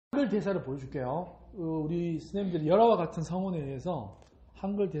한글 대사를 보여줄게요. 우리 선생님들이 열화와 같은 성원에 의해서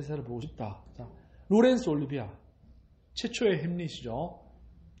한글 대사를 보고 싶다. 자, 로렌스 올리비아 최초의 햄릿이죠.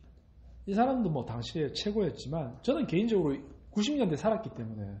 이 사람도 뭐 당시에 최고였지만 저는 개인적으로 90년대 살았기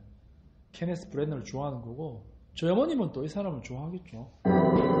때문에 케네스 브래너를 좋아하는 거고 저희 어머님은 또 이 사람을 좋아하겠죠.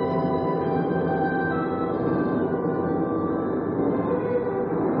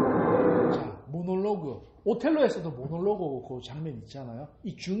 자, 모놀로그. 오텔로에서도 모놀로그 그 장면 있잖아요.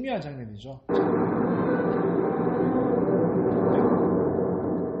 이 중요한 장면이죠.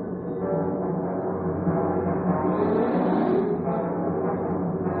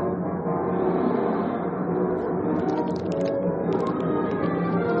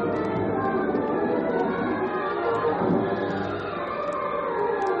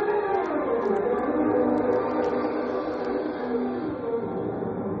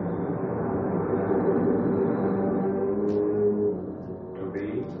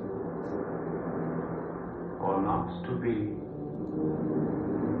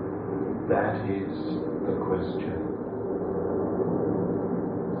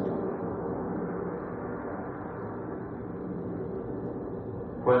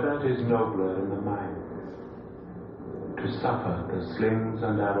 Whether it is nobler in the mind to suffer the slings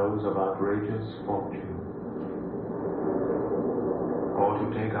and arrows of outrageous fortune, or to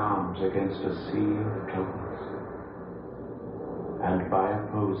take arms against a sea of troubles, and by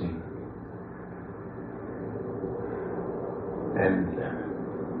opposing, end them,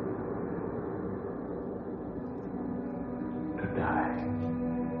 to die,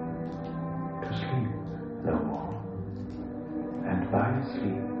 to sleep no more. And by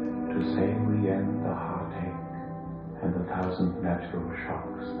sleep, to say we end the heartache and the thousand natural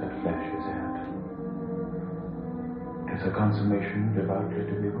shocks that flesh is at. Is a consummation devoutly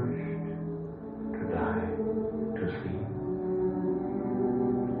to be wished, to die, to sleep,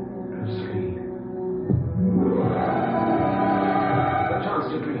 to sleep. A chance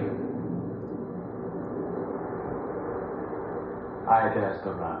to dream. I dares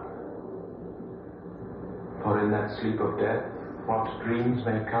the run. For in that sleep of death, what dreams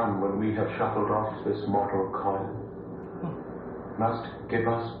may come when we have shuffled off this mortal coil must give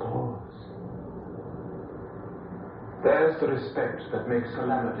us pause. There's the respect that makes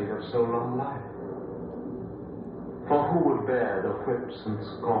calamity of so long life. For who would bear the whips and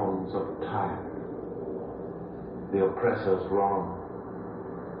scorns of time, the oppressor's wrong,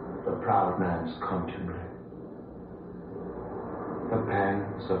 the proud man's contumely, the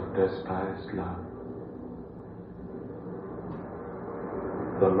pangs of despised love,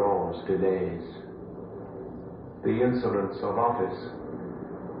 the law's delays, the insolence of office,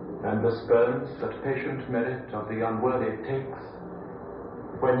 and the spurns that patient merit of the unworthy takes,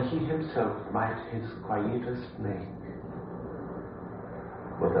 when he himself might his quietus make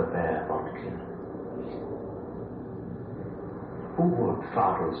with a bare bodkin? Who would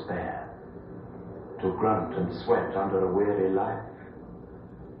fathers bear to grunt and sweat under a weary life,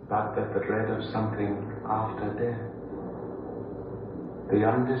 but that the dread of something after death, the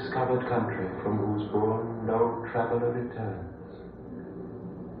undiscovered country from whose bourne no traveller returns,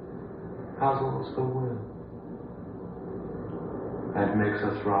 puzzles the will, and makes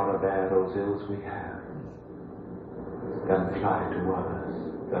us rather bear those ills we have, than fly to others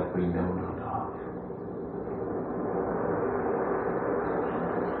that we know not of.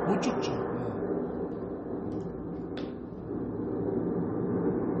 못 죽죠.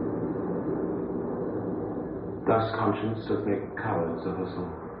 Thus conscience doth make cowards of us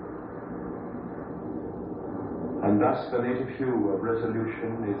all. And thus the native hue of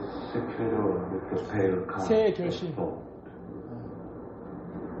resolution is sicklied o'er with the pale cast of thought.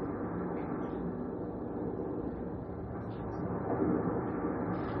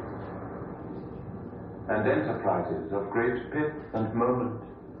 And enterprises of great pith and moment,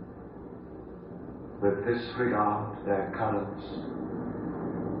 with this regard their currents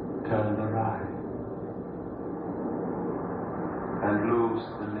turn awry, and lose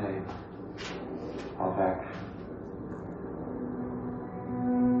the name of action.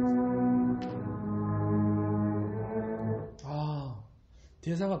 아,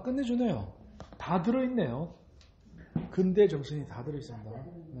 대사가 끝내주네요. 다 들어있네요. 근대 정신이 다 들어있습니다.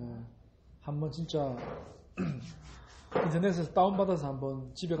 네. 한번 진짜 인터넷에서 다운받아서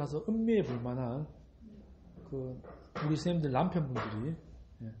한번 집에 가서 음미해 볼 만한 그 우리 선생님들 남편분들이,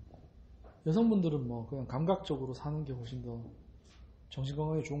 예. 여성분들은 뭐 그냥 감각적으로 사는 게 훨씬 더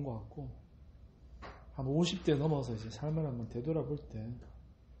정신건강에 좋은 것 같고, 한 50대 넘어서 이제 삶을 한번 되돌아볼 때,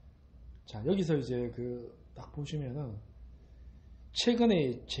 자, 여기서 이제 딱 보시면은,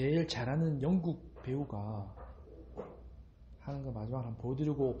 최근에 제일 잘하는 영국 배우가 하는 거 마지막으로 한번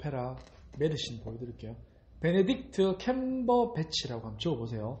보여드리고 오페라 메르신 보여드릴게요. 베네딕트 캠버배치라고 한번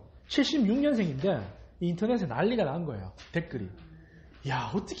적어보세요. 76년생인데 인터넷에 난리가 난 거예요. 댓글이.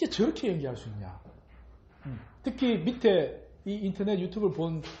 야, 어떻게 저렇게 연기할 수 있냐. 특히 밑에 이 인터넷 유튜브를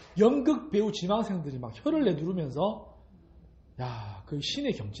본 연극 배우 지망생들이 막 혀를 내두르면서 야, 거의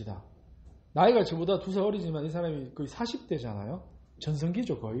신의 경지다. 나이가 저보다 2살 어리지만 이 사람이 거의 40대잖아요.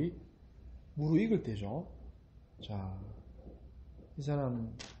 전성기죠, 거의. 무르익을 때죠. 자, 이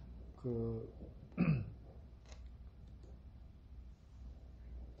사람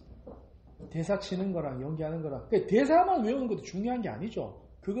대사 치는 거랑 연기하는 거랑 대사만 외우는 것도 중요한 게 아니죠.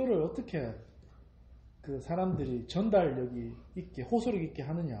 그거를 어떻게 그 사람들이 전달력이 있게 호소력 있게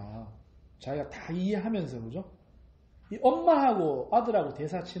하느냐. 자기가 다 이해하면서 그죠? 이 엄마하고 아들하고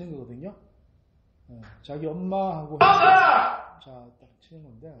대사 치는 거거든요. 자기 엄마하고 자, 딱 치는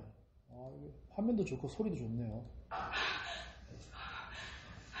건데 화면도 좋고 소리도 좋네요.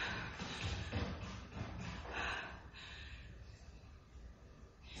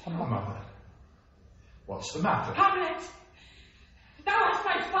 Mother, what's the matter? Hamlet, thou hast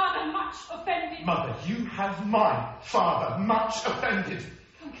my father much offended. Mother, you have my father much offended.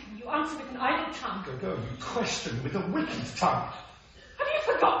 You answer with an idle tongue. Go, you question with a wicked tongue. Have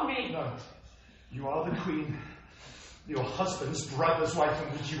you forgotten me? No, you are the queen. Your husband's brother's wife,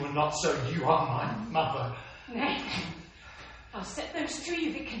 and would you were not so, you are my mother. Nay, I'll set those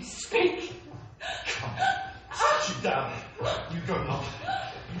three that can speak. Come, sit you down. You go not.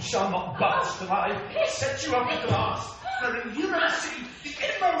 You shall not budge till I set you up at last, wherein you may see the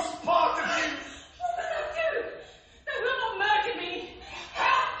inmost part of you. What will thou do? Thou wilt not murder me.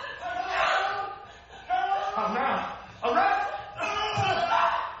 How now? Around!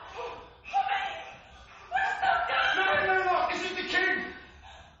 What hast thou done? No, is it the king?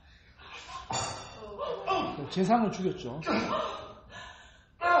 재상을 죽였죠.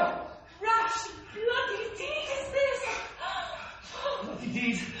 Rash, bloody deed is this. Bloody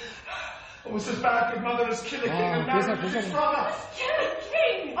deed. Almost as bad, good mother, as kill a king and marry his brother. Kill a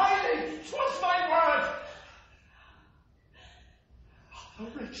king! Aye, 'twas my word. Oh,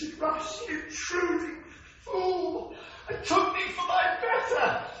 wretched Rush, you intruding fool! I took thee for thy better.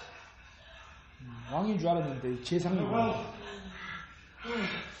 왕인 줄 알았는데 재상이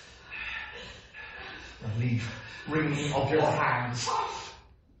Well, leave wringing of your hands.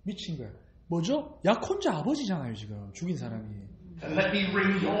 미친 거야. 뭐죠? 약혼자 아버지잖아요, 지금 죽인 사람이. And let me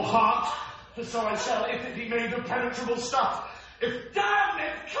wring your heart, for so I shall, if it be made of penetrable stuff. If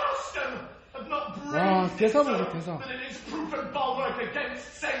damned custom have not 와, breathed 대사 it 보죠, so, 대사. then it is proof and bulwark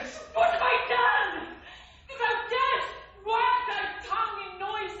against sense. What have I done? If thou dared wag thy tongue in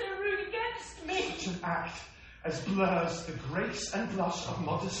noise so rude against me. Such an act as blurs the grace and blush of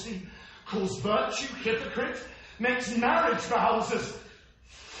modesty, calls virtue hypocrite, makes marriage vows as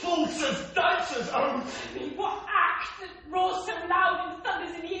false as dice's oath. I mean, what act that roars so loud and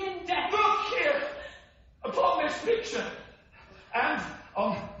thunders in the index? Look here, upon this picture, and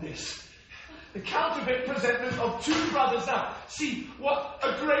on this, the counterfeit presentment of two brothers. Now, see what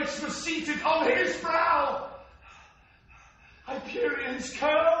a grace was seated on his brow. Hyperion's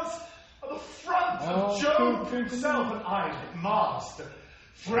curls are the front of Jove himself, and I, master,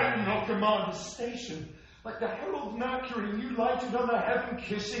 threaten or command a station, like the herald Mercury new lighted on a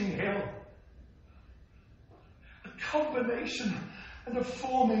heaven-kissing hill. A combination and a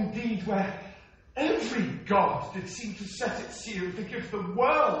form indeed where every god did seem to set its seal to give the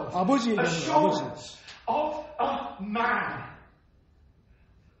world assurance of a man.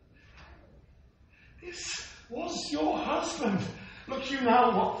 This was your husband. Look you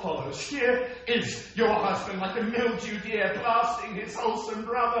now what follows. Here is your husband, like a mildewed ear, blasting his wholesome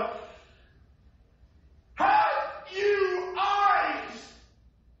brother. Have you eyes?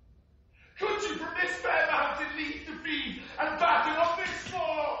 Could you from this fair mountain leave to feed and batten on this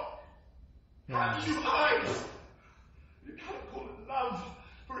floor? Have you eyes? You can't call it love,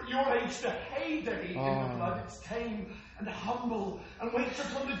 for at your age the heyday in the blood it's tame and humble and waits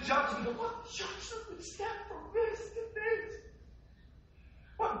upon the judgment of what judgment would step from this to this.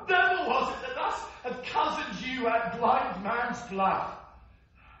 What devil was it that thus had cozened you at blind man's blood?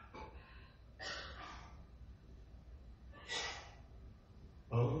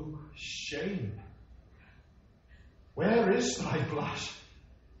 Oh, shame! Where is thy blush?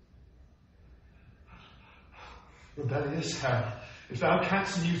 Rebellious hell, if thou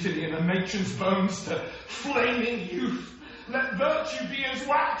canst mutiny in a matron's bones to flaming youth, let virtue be as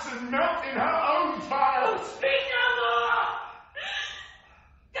wax and melt in her own fire. Oh, speak no more!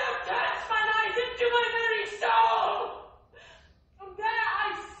 Thou turnest mine eyes into my very soul! From there I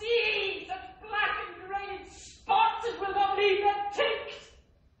see such black and grey spots as will not leave their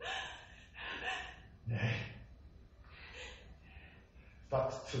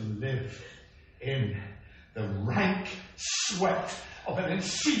to live in the rank sweat of an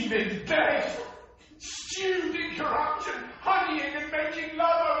enseamed bed, stewed in corruption, honeying and making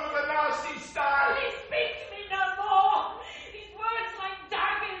love over the nasty style. Please speak to me no more. These words like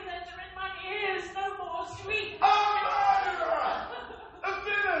daggers enter in my ears, no more sweet. A murderer! A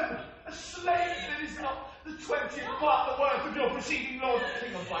villain! A slave that is not the 20th part the worth of your preceding lord, the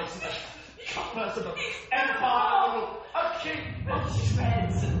king of vices, a cutlass of the empire, a king of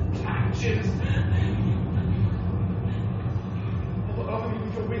shreds and patches. Over me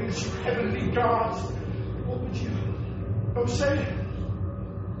with your wings, you heavenly guards. What would you say?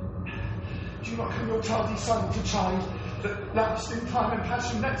 Do you not come your tardy son to chide that lapsed in time and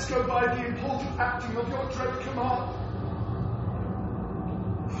passion lets go by the important acting of your dread command?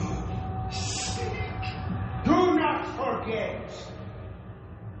 Do not forget.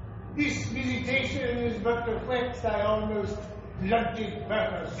 This visitation is but to whet thy almost blunted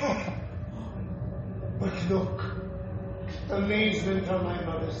purpose. But look, amazement on my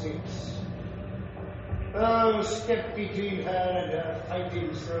mother sits. Oh, step between her and her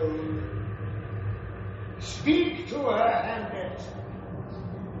fighting soul. Speak to her, Hamlet.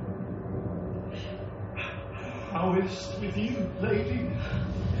 How is it with you, lady?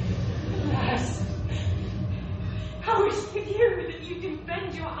 Alas, how is it with you that you do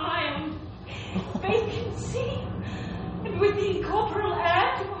bend your eye on vacancy, and with the incorporeal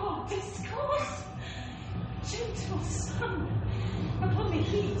air to hold discourse? Gentle sun, upon the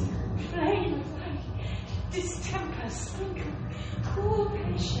heat flame of thy distemper sprinkle cool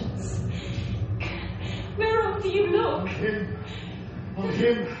patience. Whereon do you look? On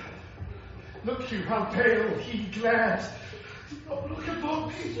him. Look you how pale he glares. Do not look upon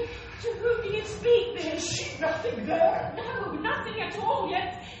me. To whom do you speak this? See nothing there. No, nothing at all,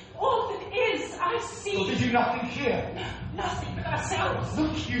 yet all that is I see. Or did you nothing hear? Nothing but ourselves.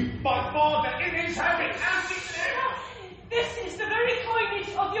 Look you, my father, in his habit, as he said. This is the very coinage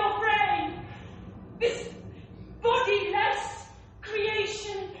of your brain. This bodiless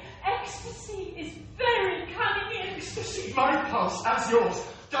creation ecstasy is very cunning in. Ecstasy, my pulse, as yours,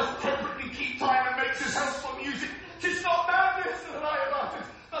 does temperately keep time and makes us helpful music. 'Tis not madness that I have uttered.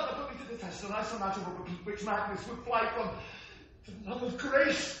 Rather put me to the test, and I so much will repeat which madness would fly from the love of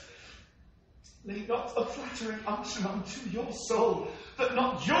grace. Lay not a flattering unction unto your soul, that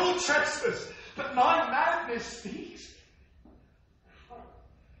not your trespass, but my madness speaks.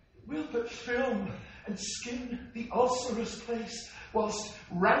 Will but film and skin the ulcerous place, whilst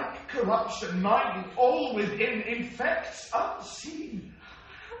rank corruption, minding all within, infects unseen.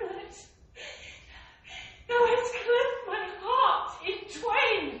 Hamlet, thou hast cleft my heart in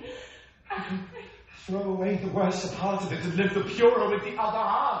twain. Throw away the worser part of it and live the purer with the other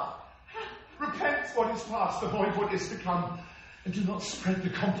half. Repent what is past, avoid what is to come, and do not spread the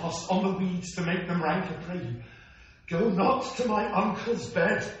compost on the weeds to make them rank, I pray you. Go not to my uncle's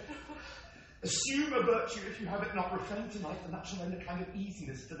bed. Assume a virtue if you have it not. Refrain tonight, and that shall lend a kind of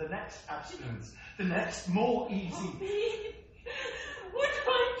easiness to the next abstinence, the next more easy. Oh, me? What have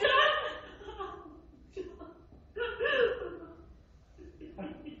I done?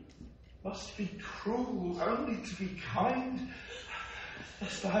 Must be cruel only to be kind.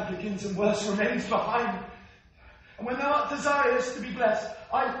 Thus bad begins and worse remains behind. And when thou art desirous to be blessed,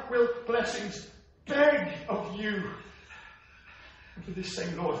 I will blessings beg of you. And for this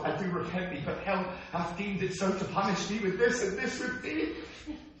same Lord I do repent me, but hell hath deemed it so to punish me with this and this with thee.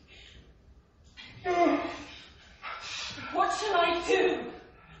 What shall I do?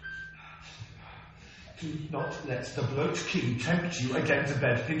 Do not let the bloat king tempt you again to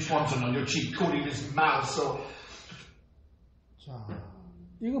bed, pinch wanton on your cheek, calling his mouse or... 자,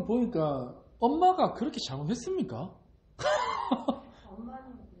 이거 보니까 엄마가 그렇게 잘못했습니까?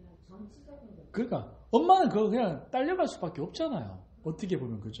 엄마는 그냥 정치적인 거. 그러니까 엄마는 그거 그냥 딸려갈 수밖에 없잖아요. 어떻게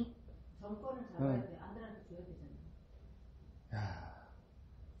보면 그죠? 정권을 잡아야 돼. 아들한테 줘야 되잖아. 야,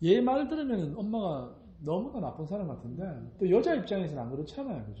 얘 말 들으면 엄마가 너무나 나쁜 사람 같은데 또 여자 입장에서는 안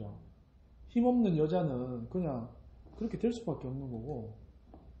그렇잖아요, 그죠? 힘없는 여자는 그냥 그렇게 될 수밖에 없는 거고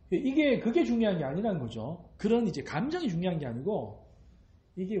그게 중요한 게 아니라는 거죠. 그런 이제 감정이 중요한 게 아니고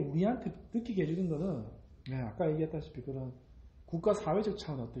이게 우리한테 느끼게 해주는 거는 아까 얘기했다시피 그런 국가 사회적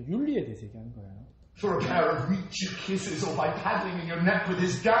차원의 어떤 윤리에 대해서 얘기하는 거예요. For a pair of reach kisses or by paddling in your neck with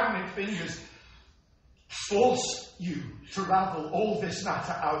his damned fingers force you to ravel all this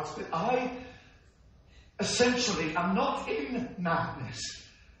matter out. But I essentially am not in madness,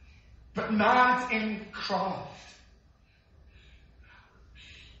 but mad in craft.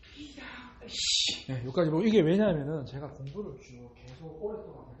 네, 여기까지 보고 이게 왜냐하면은 제가 공부를 쭉 계속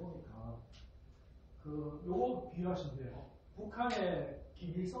오랫동안 해보니까 요거 비유하시면 돼요. 북한의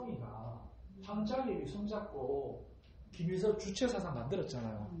김일성이가 황자님이 손잡고 김일성 주체사상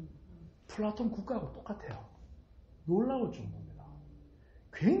만들었잖아요. 플라톤 국가하고 똑같아요. 놀라울 정도입니다.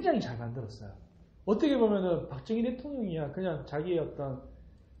 굉장히 잘 만들었어요. 어떻게 보면은 박정희 대통령이야 그냥 자기의 어떤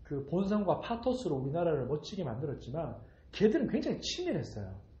그 본성과 파토스로 우리나라를 멋지게 만들었지만 걔들은 굉장히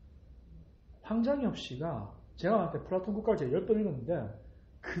치밀했어요. 황장엽 씨가 제가 봤을 때 플라톤 국가를 제가 10번 읽었는데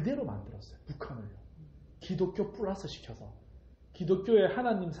그대로 만들었어요. 북한을요. 기독교 플러스 시켜서 기독교의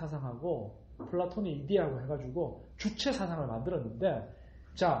하나님 사상하고 플라톤의 이데아하고 해가지고 주체 사상을 만들었는데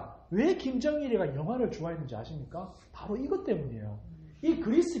자, 왜 김정일이가 영화를 좋아했는지 아십니까? 바로 이것 때문이에요. 이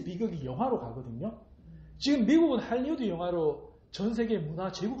그리스 비극이 영화로 가거든요. 지금 미국은 할리우드 영화로 전 세계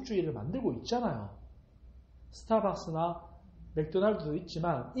문화 제국주의를 만들고 있잖아요. 스타벅스나 맥도날드도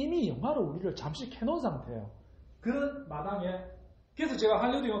있지만 이미 영화로 우리를 잠시 캐놓은 상태예요. 그런 마당에 그래서 제가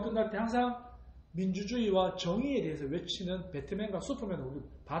할리우드 영화 끝날 때 항상 민주주의와 정의에 대해서 외치는 배트맨과 슈퍼맨을 우리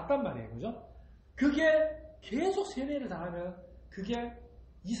봤단 말이에요. 그죠? 그게 계속 세뇌를 당하면 그게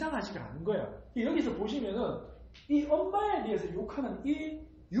이상하지가 않은 거예요. 여기서 보시면은 이 엄마에 대해서 욕하는 이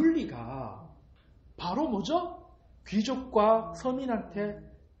윤리가 바로 뭐죠? 귀족과 서민한테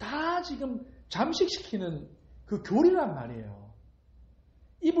다 지금 잠식시키는 그 교리란 말이에요.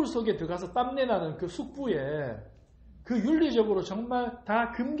 이불 속에 들어가서 땀내나는 그 숙부에 그 윤리적으로 정말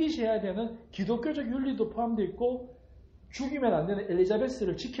다 금기시해야 되는 기독교적 윤리도 포함되어 있고 죽이면 안 되는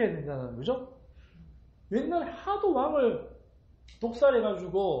엘리자베스를 지켜야 된다는 거죠. 옛날에 하도 왕을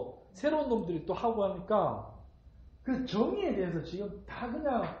독살해가지고 새로운 놈들이 또 하고 하니까 그 정의에 대해서 지금 다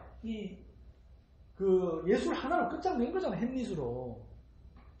그냥 그 예술 하나로 끝장낸 거잖아. 햄릿으로.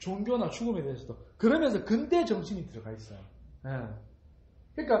 종교나 죽음에 대해서도. 그러면서 근대 정신이 들어가 있어요. 예.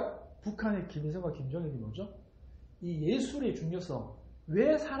 그러니까 북한의 김일성과 김정일이 뭐죠? 이 예술의 중요성.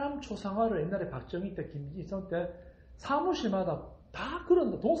 왜 사람 초상화를 옛날에 박정희 때 김일성 때 사무실마다 다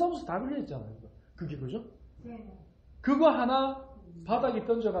그런다. 동사무소 다 걸려있잖아요. 그게 그죠? 네. 그거 하나 바닥에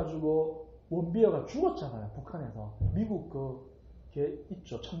던져가지고 원비어가 죽었잖아요. 북한에서. 미국 걔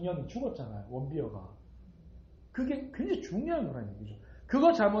있죠. 청년이 죽었잖아요. 원비어가. 그게 굉장히 중요한 거라는 얘기죠.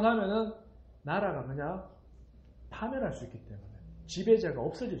 그거 잘못하면은 나라가 그냥 파멸할 수 있기 때문에 지배자가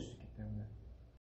없어질 수 있기